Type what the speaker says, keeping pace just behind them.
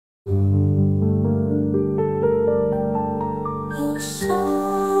O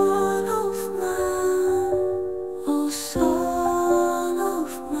Son of Man, O Son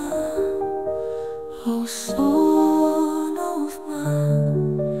of Man, O Son of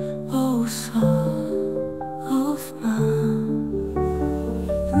Man, O Son of Man.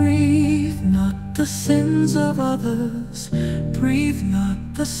 Breathe not the sins of others, breathe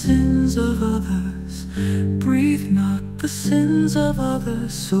not the sins of others, breathe not the sins of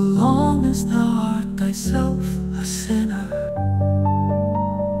others, so long as thou art thyself a sinner.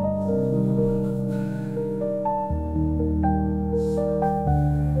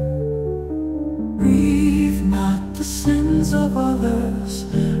 Breathe not the sins of others,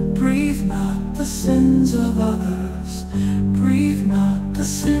 breathe not the sins of others, breathe not the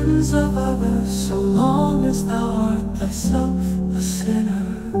sins of others, so long as thou art thyself a sinner.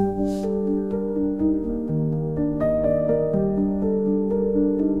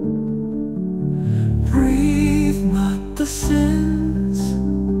 Breathe not the sins,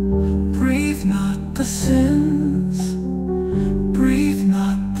 breathe not the sins, breathe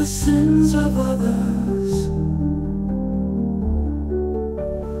not the sins of others.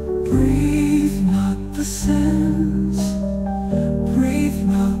 Breathe not the sins, breathe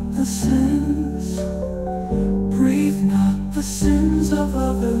not the sins, breathe not the sins of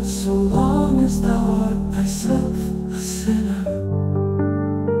others, so long as thou art thyself a sinner.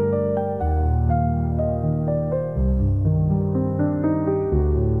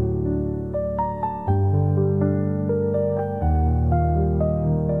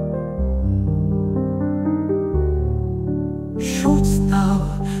 Shouldst thou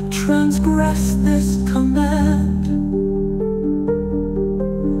transgress this command?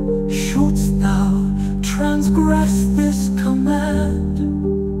 Shouldst thou transgress this command?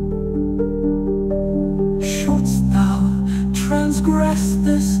 Shouldst thou transgress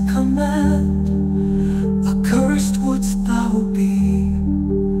this command? Accursed wouldst thou be,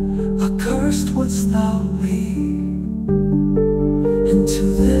 accursed wouldst thou be. And to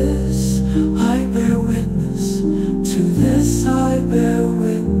this I bear witness, to this I bear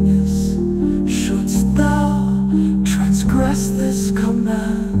witness. Shouldst thou transgress this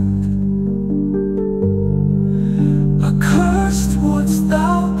command? Accursed wouldst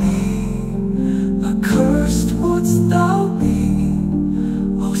thou be, accursed wouldst thou be,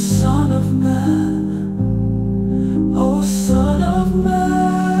 O Son of Man, O Son of Man.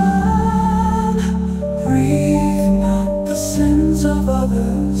 Breathe not the sins of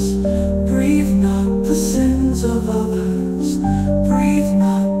others, breathe not the sins of others, breathe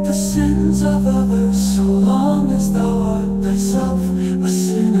not the sins of others, so long as thou art thyself a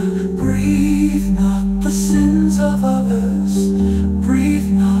sinner. Breathe not the sins of others, breathe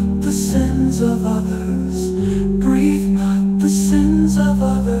not the sins of others, breathe not the sins of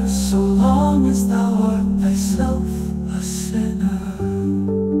others, so long as thou art